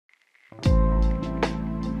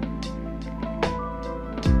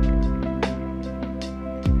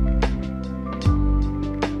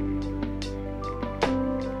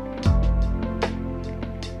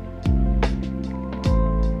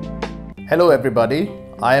Hello everybody,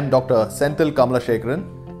 I am Dr. Senthil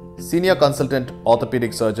Kamalasekaran, Senior Consultant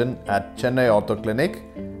Orthopaedic Surgeon at Chennai Ortho Clinic,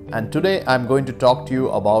 and today I am going to talk to you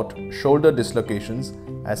about shoulder dislocations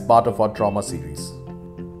as part of our trauma series.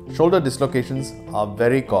 Shoulder dislocations are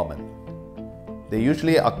very common. They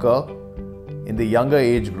usually occur in the younger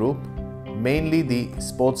age group, mainly the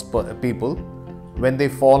sports people, when they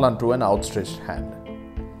fall onto an outstretched hand.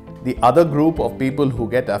 The other group of people who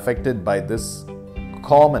get affected by this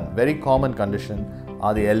very common condition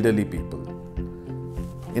are the elderly people.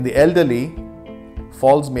 In the elderly,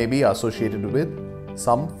 falls may be associated with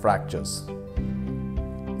some fractures.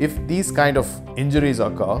 If these kind of injuries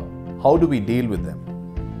occur, how do we deal with them?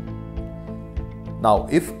 Now,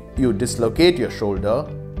 if you dislocate your shoulder,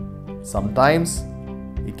 sometimes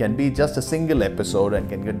it can be just a single episode and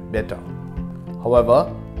can get better.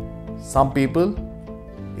 However, some people,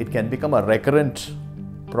 it can become a recurrent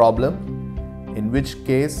problem, in which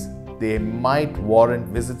case they might warrant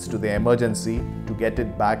visits to the emergency to get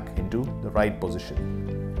it back into the right position.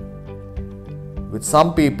 With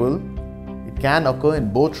some people, it can occur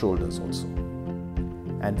in both shoulders also.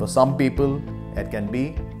 And for some people, it can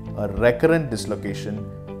be a recurrent dislocation,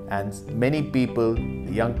 and many people,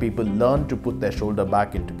 the young people, learn to put their shoulder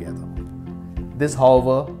back in together. This,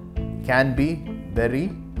 however, can be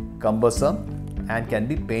very cumbersome and can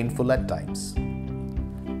be painful at times.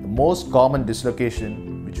 The most common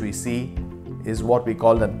dislocation which we see is what we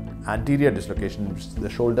call an anterior dislocation, in which the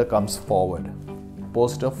shoulder comes forward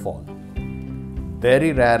post a fall.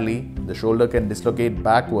 Very rarely the shoulder can dislocate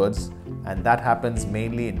backwards, and that happens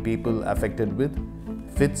mainly in people affected with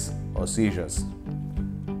fits or seizures.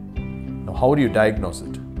 Now, how do you diagnose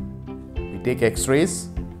it? We take x-rays.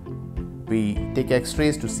 We take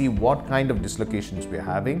x-rays to see what kind of dislocations we are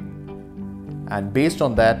having, and based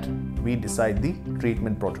on that we decide the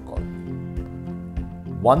treatment protocol.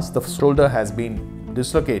 Once the shoulder has been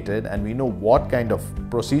dislocated and we know what kind of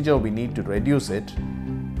procedure we need to reduce it,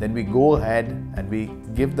 then we go ahead and we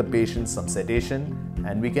give the patient some sedation,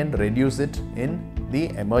 and we can reduce it in the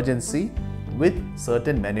emergency with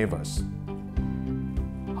certain maneuvers.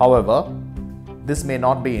 However, this may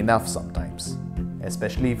not be enough sometimes,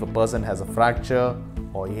 especially if a person has a fracture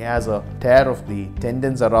or he has a tear of the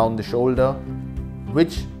tendons around the shoulder,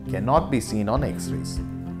 which cannot be seen on x-rays.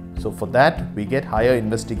 So for that, we get higher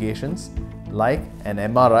investigations like an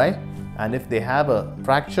MRI, and if they have a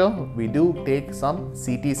fracture, we do take some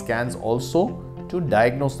CT scans also to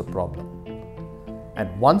diagnose the problem.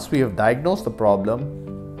 And once we have diagnosed the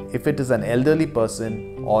problem, if it is an elderly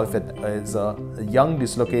person or if it is a young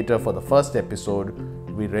dislocator for the first episode,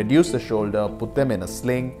 we reduce the shoulder, put them in a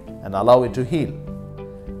sling and allow it to heal.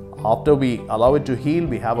 After we allow it to heal,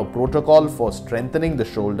 we have a protocol for strengthening the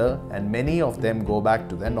shoulder, and many of them go back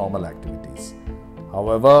to their normal activities.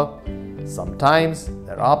 However, sometimes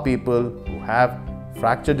there are people who have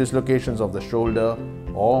fracture dislocations of the shoulder,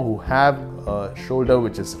 or who have a shoulder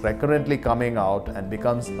which is recurrently coming out and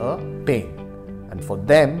becomes a pain. And for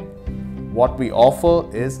them, what we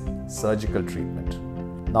offer is surgical treatment.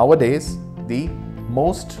 Nowadays, the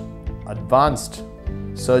most advanced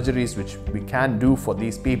surgeries which we can do for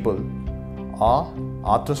these people are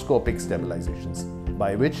orthoscopic stabilizations,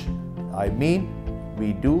 by which I mean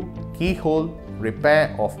we do keyhole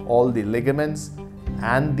repair of all the ligaments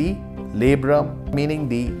and the labrum, meaning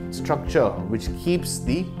the structure which keeps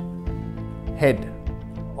the head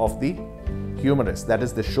of the humerus, that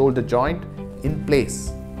is the shoulder joint, in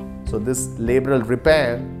place. So this labral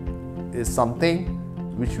repair is something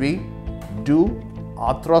which we do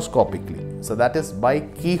arthroscopically. So that is by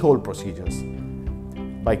keyhole procedures.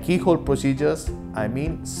 By keyhole procedures, I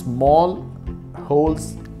mean small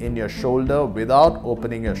holes in your shoulder without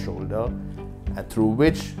opening your shoulder, and through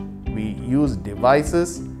which we use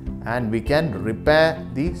devices and we can repair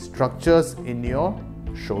the structures in your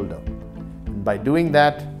shoulder. And by doing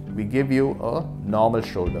that, we give you a normal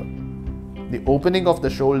shoulder. The opening of the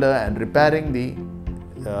shoulder and repairing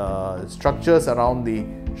the structures around the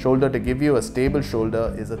shoulder to give you a stable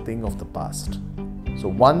shoulder is a thing of the past. So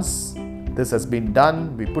once this has been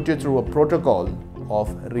done, we put you through a protocol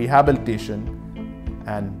of rehabilitation,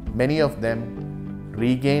 and many of them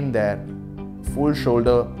regain their full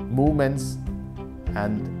shoulder movements,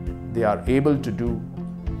 and they are able to do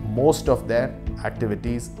most of their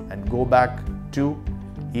activities and go back to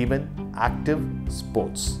even active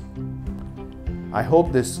sports. I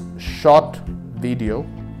hope this short video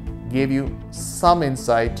gave you some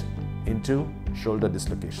insight into shoulder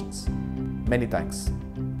dislocations. Many thanks.